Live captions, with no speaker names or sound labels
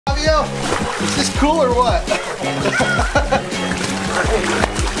video? Is this cool or what?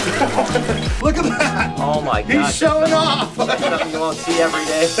 Look at that! Oh my God! He's showing off! That's something you won't see every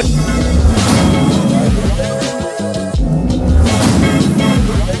day.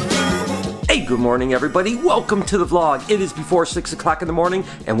 Hey, good morning everybody. Welcome to the vlog. It is before 6 o'clock in the morning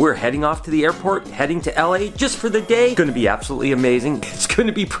and we're heading off to the airport, heading to LA just for the day. It's gonna be absolutely amazing. It's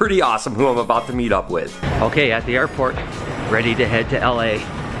gonna be pretty awesome who I'm about to meet up with. Okay, at the airport, ready to head to LA.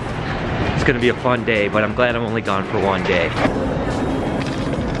 It's gonna be a fun day, but I'm glad I'm only gone for one day.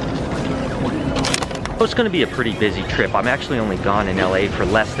 It's gonna be a pretty busy trip. I'm actually only gone in LA for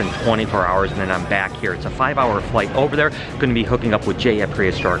less than 24 hours and then I'm back here. It's a 5-hour flight over there. Gonna be hooking up with Jay at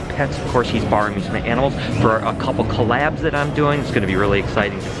Prehistoric Pets. Of course, he's borrowing me some animals for a couple collabs that I'm doing. It's gonna be really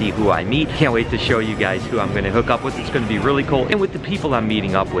exciting to see who I meet. Can't wait to show you guys who I'm gonna hook up with. It's gonna be really cool. And with the people I'm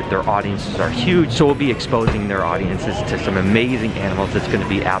meeting up with, their audiences are huge. So we'll be exposing their audiences to some amazing animals. It's gonna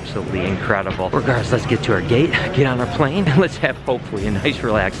be absolutely incredible. Regardless, let's get to our gate, get on our plane, and let's have hopefully a nice,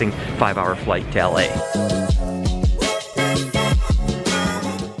 relaxing 5-hour flight to LA.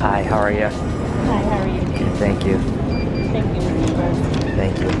 Hi, how are you? Hi, how are you? Thank you. Thank you for the first.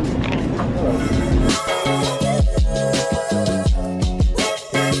 Thank you.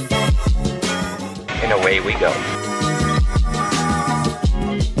 And away we go.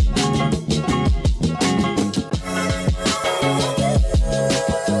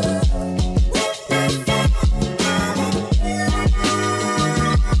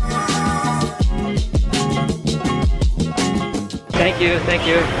 Thank you, thank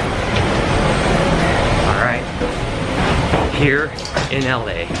you. All right, here in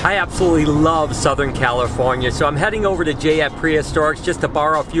LA. I absolutely love Southern California, so I'm heading over to Jay at Prehistorics just to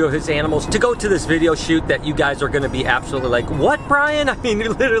borrow a few of his animals to go to this video shoot that you guys are gonna be absolutely like, what, Brian? I mean,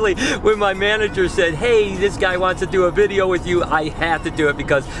 literally, when my manager said, hey, this guy wants to do a video with you, I had to do it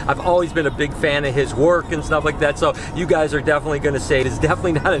because I've always been a big fan of his work and stuff like that, so you guys are definitely gonna say he's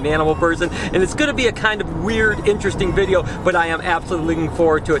definitely not an animal person, and it's gonna be a kind of weird, interesting video, but I am absolutely looking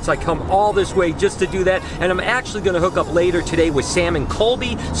forward to it. So I come all this way just to do that, and I'm actually gonna hook up later today with SAM and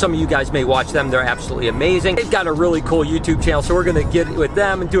COLBY. Some of you guys may watch them. They're absolutely amazing. They've got a really cool YouTube channel, so we're gonna get with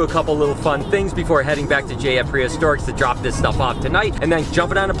them and do a couple little fun things before heading back to Jay at Prehistorics to drop this stuff off tonight, and then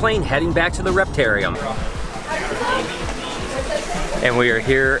jumping on a plane, heading back to the Reptarium. And we are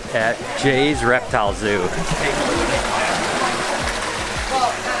here at Jay's Reptile Zoo.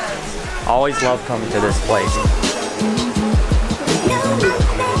 Always love coming to this place.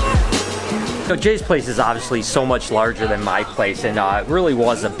 So Jay's place is obviously so much larger than my place, and it really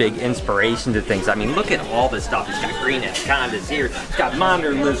was a big inspiration to things. I mean, look at all this stuff. It's got green anacondas here, it's got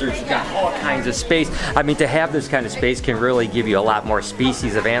monitor lizards, it's got all kinds of space. I mean, to have this kind of space can really give you a lot more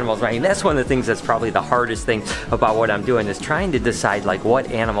species of animals, right? And that's one of the things that's probably the hardest thing about what I'm doing, is trying to decide like what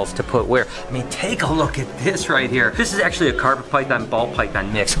animals to put where. I mean, take a look at this right here. This is actually a carpet python, ball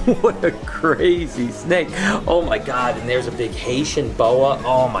python mix. What a crazy snake. Oh my God, and there's a big Haitian boa.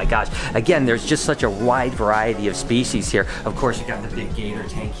 Oh my gosh. Again, there's just such a wide variety of species here. Of course, you got the big gator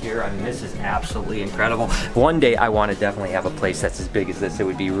tank here. I mean, this is absolutely incredible. One day I want to definitely have a place that's as big as this. It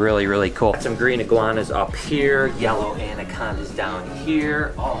would be really, really cool. Got some green iguanas up here, yellow anacondas down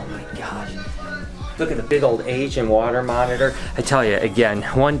here. Oh my gosh. Look at the big old Asian water monitor. I tell you, again,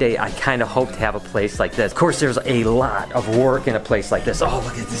 one day I kind of hope to have a place like this. Of course, there's a lot of work in a place like this. Oh,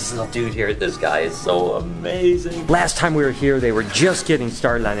 look at this little dude here. This guy is so amazing. Last time we were here, they were just getting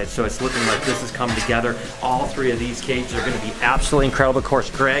started on it, so it's looking like this has come together. All three of these cages are gonna be absolutely incredible. Of course,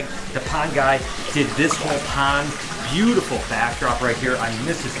 Greg, the pond guy, did this whole pond. Beautiful backdrop right here. I mean,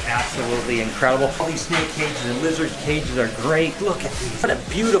 this is absolutely incredible. All these snake cages and lizard cages are great. Look at these. What a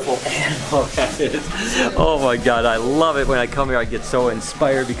beautiful animal that is. Oh my God, I love it. When I come here, I get so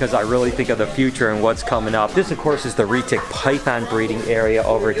inspired because I really think of the future and what's coming up. This, of course, is the retic python breeding area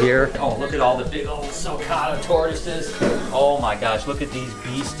over here. Oh, look at all the big old sulcata tortoises. Oh my gosh, look at these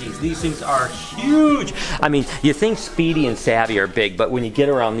beasties. These things are huge. I mean, you think Speedy and Savvy are big, but when you get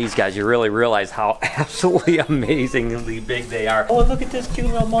around these guys, you really realize how absolutely amazingly big they are. Oh, look at this cute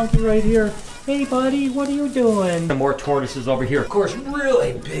little monkey right here. Hey buddy, what are you doing? Some more tortoises over here. Of course,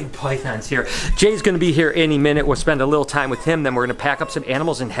 really big pythons here. Jay's gonna be here any minute. We'll spend a little time with him, then we're gonna pack up some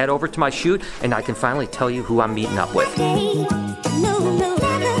animals and head over to my shoot, and I can finally tell you who I'm meeting up with.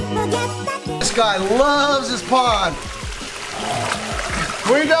 This guy loves his pond.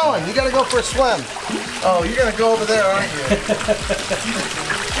 Where are you going? You gotta go for a swim. Oh, you're gonna go over there, aren't you?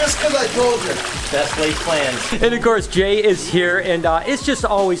 Just because I told you. Best laid plans. And of course, Jay is here, and it's just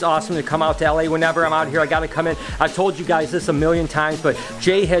always awesome to come out to LA. Whenever I'm out here, I gotta come in. I've told you guys this a million times, but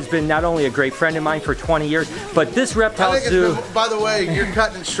Jay has been not only a great friend of mine for 20 years, but this reptile zoo. By the way, you're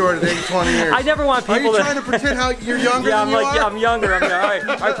cutting it short at 20 years. I never want people to. Are you trying to pretend how you're younger than you are? Yeah, I'm younger.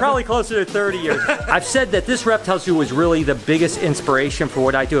 I'm probably closer to 30 years. I've said that this reptile zoo was really the biggest inspiration for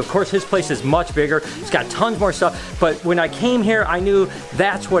what I do. Of course, his place is much bigger. It's got tons more stuff. But when I came here, I knew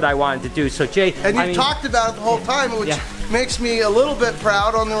that's what I wanted to do. So Jay, and you talked about it the whole time, which makes me a little bit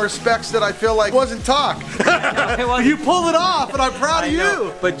proud on the respects that I feel like wasn't talk. You pulled it off, and I'm proud of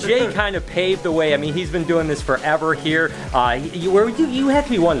you. But Jay kind of paved the way. I mean, he's been doing this forever here. You have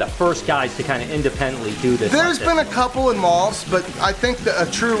to be one of the first guys to kind of independently do this. There's been a couple in malls, but I think that a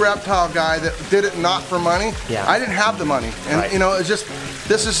true reptile guy that did it not for money. Yeah. I didn't have the money, and you know, it's just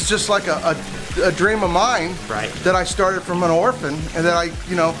this is just like a dream of mine that I started from an orphan, and that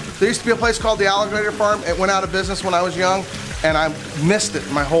there used to be a place called the Alligator Farm. It went out of business when I was young, and I missed it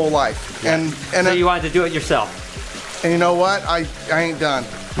my whole life. Yeah. So you wanted to do it yourself. And you know what? I ain't done.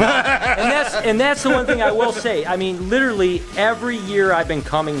 and that's the one thing I will say. I mean, literally every year I've been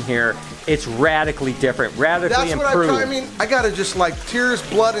coming here, it's radically different, radically improved. I mean, I gotta just like tears,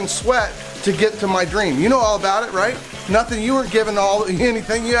 blood, and sweat to get to my dream. You know all about it, right? Nothing. You weren't given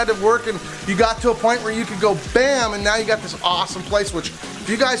anything. You had to work, and you got to a point where you could go bam, and now you got this awesome place. Which, if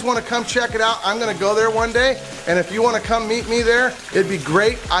you guys want to come check it out, I'm gonna go there one day. And if you want to come meet me there, it'd be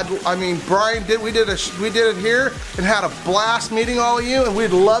great. I mean, Brian we did it here and had a blast meeting all of you, and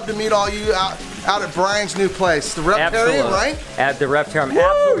we'd love to meet all you out at Brian's new place, the Reptarium, right? At the Reptarium,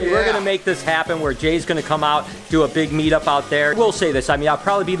 absolutely. Yeah. We're gonna make this happen where Jay's gonna come out, do a big meetup out there. We'll say this, I mean, I'll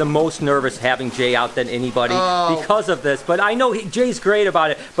probably be the most nervous having Jay out than anybody because of this, but I know Jay's great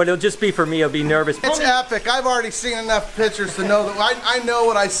about it, but it'll just be for me, I'll be nervous. It's epic. I've already seen enough pictures to know that I know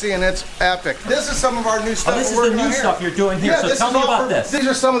what I see, and it's epic. This is some of our new stuff. This is the new stuff you're doing here, so tell me about this. These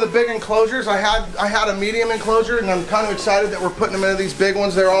are some of the big enclosures. I had a medium enclosure, and I'm kind of excited that we're putting them into these big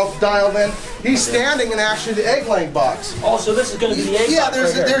ones. They're all dialed in. He's standing in actually the egg laying box. Oh, so this is going to be the egg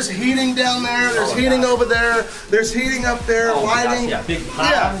box. Yeah, there's heating down there. There's heating over there. There's heating up there. Lighting. Gosh, big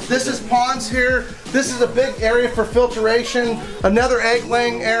ponds. Yeah, this is ponds here. This is a big area for filtration. Another egg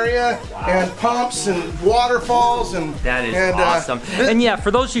laying area, and pumps and waterfalls and. That is awesome. And yeah, for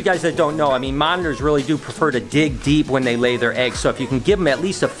those of you guys that don't know, I mean, monitors really do prefer to dig deep when they lay their eggs. So if you can give them at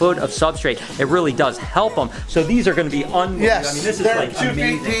least a foot of substrate, it really does help them. So these are going to be unbelievable. Yes, I mean, this is they're like 2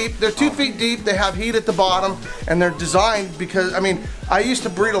 feet deep. They're 2 feet deep. They have heat at the bottom, and they're designed because, I mean, I used to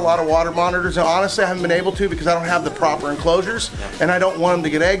breed a lot of water monitors, and honestly I haven't been able to because I don't have the proper enclosures, and I don't want them to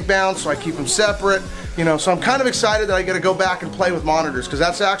get egg bound, so I keep them separate. You know, so I'm kind of excited that I get to go back and play with monitors, because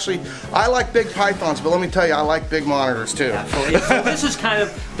that's actually, I like big pythons, but let me tell you, I like big monitors too. Absolutely. So this is kind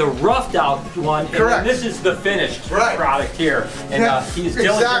of the roughed out one, correct. And this is the finished product here. And he's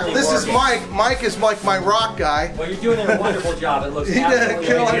exactly. This working. is Mike. Mike is like my rock guy. Well, you're doing a wonderful job. It looks he did a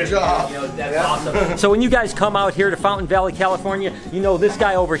killer job. You know, that's awesome. So when you guys come out here to Fountain Valley, California, you know this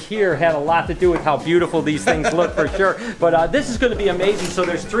guy over here had a lot to do with how beautiful these things look for sure. But this is going to be amazing. So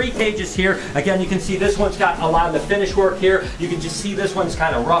there's 3 cages here. Again, you can see this one's got a lot of the finish work here. You can just see this one's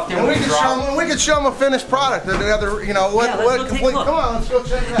kind of roughed in. And we could show them a finished product. Another, you know, what complete. Come on, let's go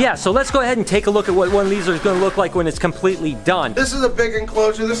check it out. Yeah, so let's go ahead and take a look at what one of these is going to look like when it's completely done. This is a big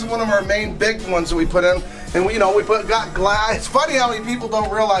enclosure. This is one of our main big ones that we put in. And we got glass. It's funny how many people don't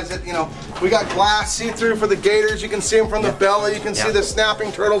realize it. You know, we got glass see-through for the gators. You can see them from the belly. You can see the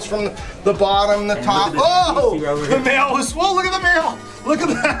snapping turtles from the bottom, the top. Oh, the male is. Whoa! Look at the male. Look at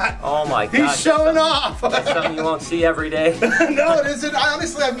that. Oh my gosh. He's showing off. That's something you won't see every day. No, it isn't.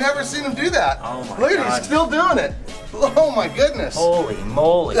 Honestly, I've never seen him do that. Oh my Look at him. He's still doing it. Oh my goodness. Holy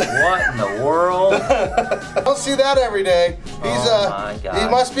moly, what in the world? I don't see that every day. He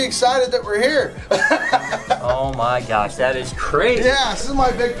must be excited that we're here. Oh my gosh, that is crazy. Yeah, this is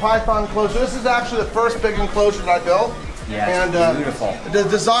my big python enclosure. This is actually the first big enclosure that I built. Yeah, it's beautiful. The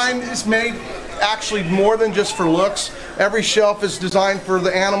design is made actually more than just for looks. Every shelf is designed for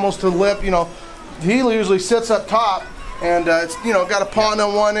the animals to live. You know, he usually sits up top. And it's, you know, got a pond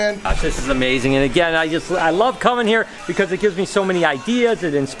on one end. Gosh, this is amazing. And again, I love coming here because it gives me so many ideas.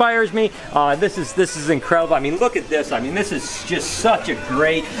 It inspires me. This is incredible. I mean, look at this. I mean, this is just such a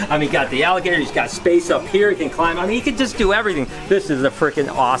great. I mean, you got the alligator. He's got space up here. He can climb. I mean, he can just do everything. This is a freaking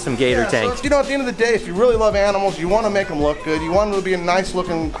awesome gator tank. So, you know, at the end of the day, if you really love animals, you want to make them look good. You want them to be in nice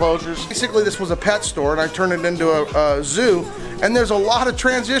looking enclosures. Basically, this was a pet store, and I turned it into a zoo. And there's a lot of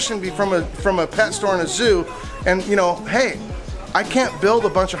transition from a pet store and a zoo. And you know, hey, I can't build a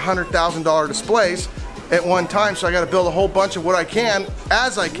bunch of $100,000 displays. at one time, so I got to build a whole bunch of what I can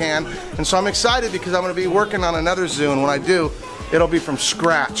as I can. And so I'm excited because I'm going to be working on another zoo, and when I do, it'll be from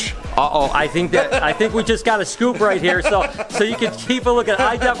scratch. Uh-oh, I think we just got a scoop right here, so you can keep a look at it.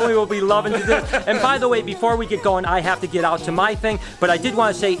 I definitely will be loving to do this. And by the way, before we get going, I have to get out to my thing, but I did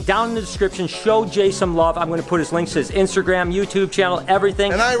want to say, down in the description, show Jay some love. I'm going to put his links to his Instagram, YouTube channel,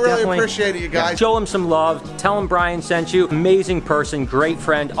 everything. And I really appreciate it, you guys. Show him some love. Tell him Brian sent you. Amazing person, great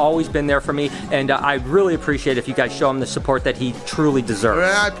friend, always been there for me, and I'd really appreciate if you guys show him the support that he truly deserves.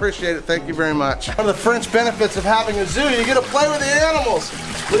 I appreciate it. Thank you very much. One of the French benefits of having a zoo, you get to play with the animals.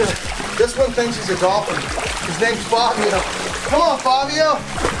 Look at this one thinks he's a dolphin. His name's Fabio. Come on, Fabio.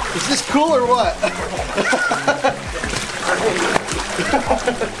 Is this cool or what?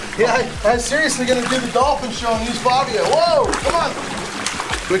 Yeah, I'm seriously gonna do the dolphin show and use Fabio. Whoa, come on.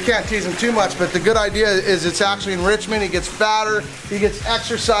 We can't tease him too much, but the good idea is it's actually enrichment. He gets fatter, he gets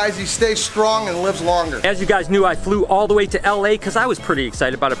exercise, he stays strong and lives longer. As you guys knew, I flew all the way to LA because I was pretty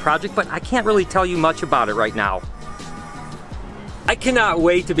excited about a project, but I can't really tell you much about it right now. I cannot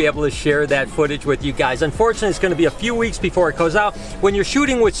wait to be able to share that footage with you guys. Unfortunately, it's going to be a few weeks before it goes out. When you're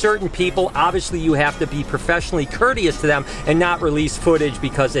shooting with certain people, obviously you have to be professionally courteous to them and not release footage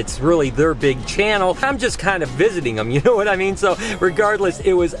because it's really their big channel. I'm just kind of visiting them, you know what I mean? So regardless,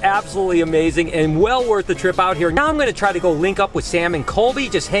 it was absolutely amazing and well worth the trip out here. Now I'm going to try to go link up with Sam and Colby,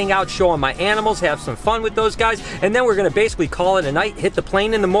 just hang out, show them my animals, have some fun with those guys, and then we're going to basically call it a night, hit the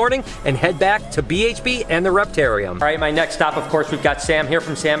plane in the morning, and head back to BHB and the Reptarium. All right, my next stop, of course, we've got Sam here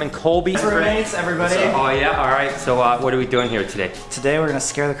from Sam and Colby. Roommates, everybody. Oh yeah, all right. So what are we doing here today? Today we're gonna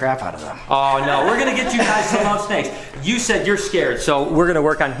scare the crap out of them. Oh no, we're gonna get you guys to love snakes. You said you're scared, so we're gonna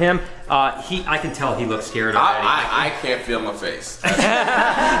work on him. I can tell he looks scared already. I can't feel my face.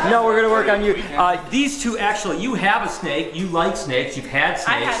 No, we're gonna work on you. These two, actually, you have a snake. You like snakes. You've had snakes.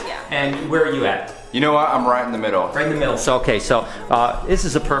 I have, yeah. And where are you at? You know what? I'm right in the middle. Right in the middle. So okay, so this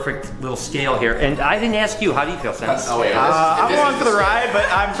is a perfect little scale here. And I didn't ask you. How do you feel, Sam? Oh wait, I'm going for the ride, but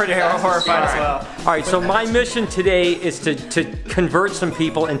I'm pretty horrified as well. All right, so my mission today is to convert some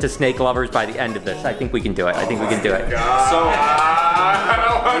people into snake lovers by the end of this. I think we can do it. I think we can do it. So,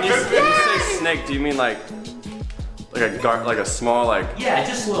 when you say snake, do you mean like a small, like? Yeah,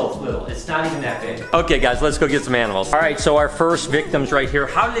 just little. It's not even that big. Okay, guys, let's go get some animals. All right, so our first victims right here.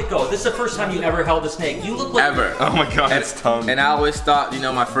 How did it go? This is the first time you ever held a snake. You look like ever. Oh my God, it's tongue. And I always thought, you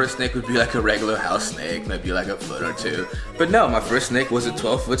know, my first snake would be like a regular house snake, maybe like a foot or two. But no, my first snake was a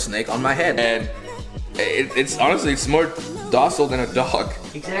 12-foot snake on my head. And it's honestly, it's more docile than a dog.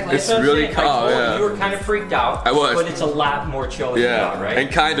 Exactly. It's really calm. Yeah. You were kind of freaked out. I was. But it's a lot more chill than a dog, right?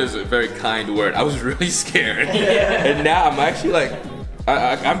 And kind is a very kind word. I was really scared. Yeah. And now I'm actually like,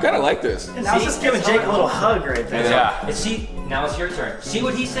 I'm kind of like this. And I was just giving Jake a little hug right there. Yeah. And see, now it's your turn. See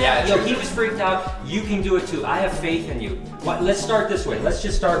what he said? Yeah, Yo, he was freaked out. You can do it too. I have faith in you. Let's start this way. Let's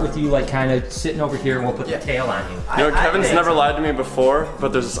just start with you, like kind of sitting over here, and we'll put the tail on you. You know, Kevin's never lied to me before,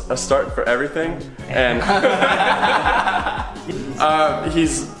 but there's a start for everything. And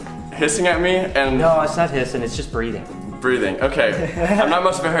he's hissing at me and No, it's not hissing. It's just breathing. breathing. Okay, I'm not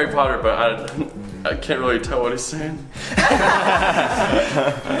much of a Harry Potter, but I can't really tell what he's saying.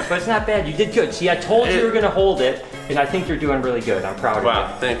 But it's not bad. You did good. See, I told you were gonna hold it, and I think you're doing really good. I'm proud of you.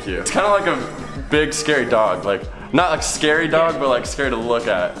 Wow, thank you. It's kind of like a big scary dog, like not like scary dog, but like scary to look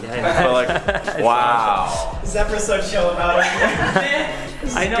at. Yeah. But like, wow. Zephyr's so chill about it.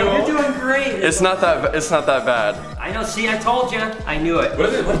 I know, you're doing great. It's not that bad. I know, see, I told you. I knew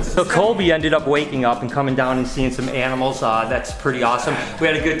it. So Colby ended up waking up and coming down and seeing some animals. That's pretty awesome. We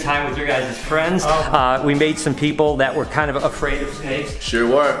had a good time with your guys' friends. We made some people that were kind of afraid of snakes. Sure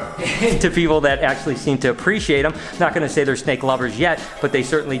were. To people that actually seem to appreciate them. Not gonna say they're snake lovers yet, but they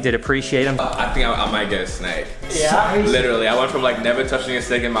certainly did appreciate them. I think I might get a snake. Yeah. Literally, I went from like never touching a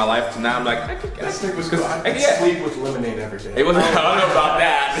snake in my life to now I'm like, I could get a snake. I could sleep with lemonade every day. It wasn't, I don't know about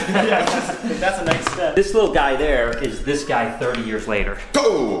that. Yeah, that's a nice step. This little guy there is this guy 30 years later.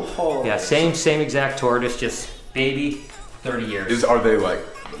 Oh! Yeah, same exact tortoise, just baby, 30 years. Are they like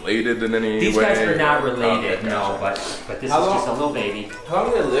related in any way? These guys are not related, Okay, no, gotcha. but this is just a little baby. How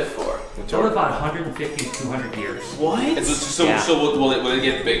long do they live for? They'll live about 150 to 200 years. What? So Yeah. will it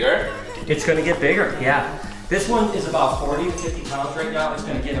get bigger? It's gonna get bigger, yeah. This one is about 40 to 50 pounds right now. It's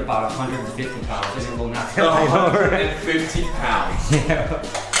gonna get about 150 pounds, and it will not get over. 150 pounds. Yeah,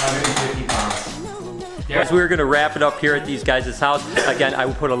 150 pounds. Guys, we're going to wrap it up here at these guys' house. Again, I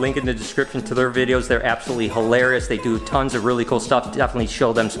will put a link in the description to their videos. They're absolutely hilarious. They do tons of really cool stuff. Definitely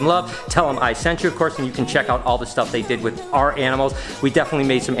show them some love. Tell them I sent you, of course, and you can check out all the stuff they did with our animals. We definitely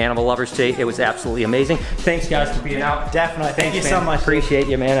made some animal lovers today. It was absolutely amazing. Thanks, guys, for being out. Definitely. Thank you so much. Appreciate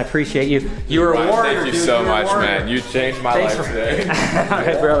you, man. I appreciate you. You were a warrior. Thank you so much, man. You changed my life today. All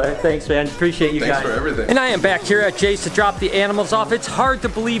right, brother. Thanks, man. Appreciate you guys. Thanks for everything. And I am back here at Jay's to drop the animals off. It's hard to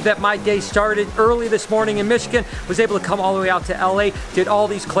believe that my day started early this morning in Michigan. Was able to come all the way out to LA. Did all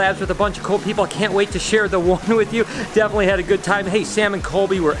these collabs with a bunch of cool people. I can't wait to share the one with you. Definitely had a good time. Hey, Sam and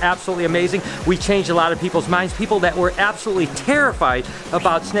Colby were absolutely amazing. We changed a lot of people's minds. People that were absolutely terrified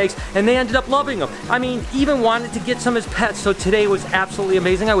about snakes, and they ended up loving them. I mean, even wanted to get some as pets. So today was absolutely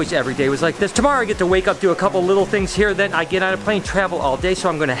amazing. I wish every day was like this. Tomorrow I get to wake up, do a couple little things here. Then I get on a plane, travel all day. So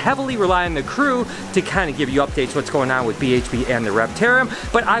I'm going to heavily rely on the crew to kind of give you updates what's going on with BHB and the Reptarium.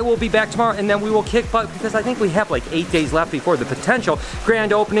 But I will be back tomorrow, and then we will kick butt because I think we have like 8 days left before the potential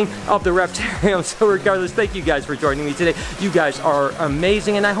grand opening of the Reptarium. So regardless, thank you guys for joining me today. You guys are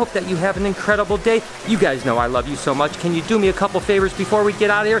amazing, and I hope that you have an incredible day. You guys know I love you so much. Can you do me a couple favors before we get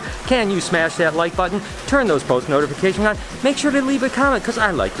out of here? Can you smash that like button? Turn those post notifications on. Make sure to leave a comment because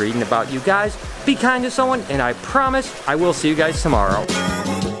I like reading about you guys. Be kind to someone, and I promise I will see you guys tomorrow.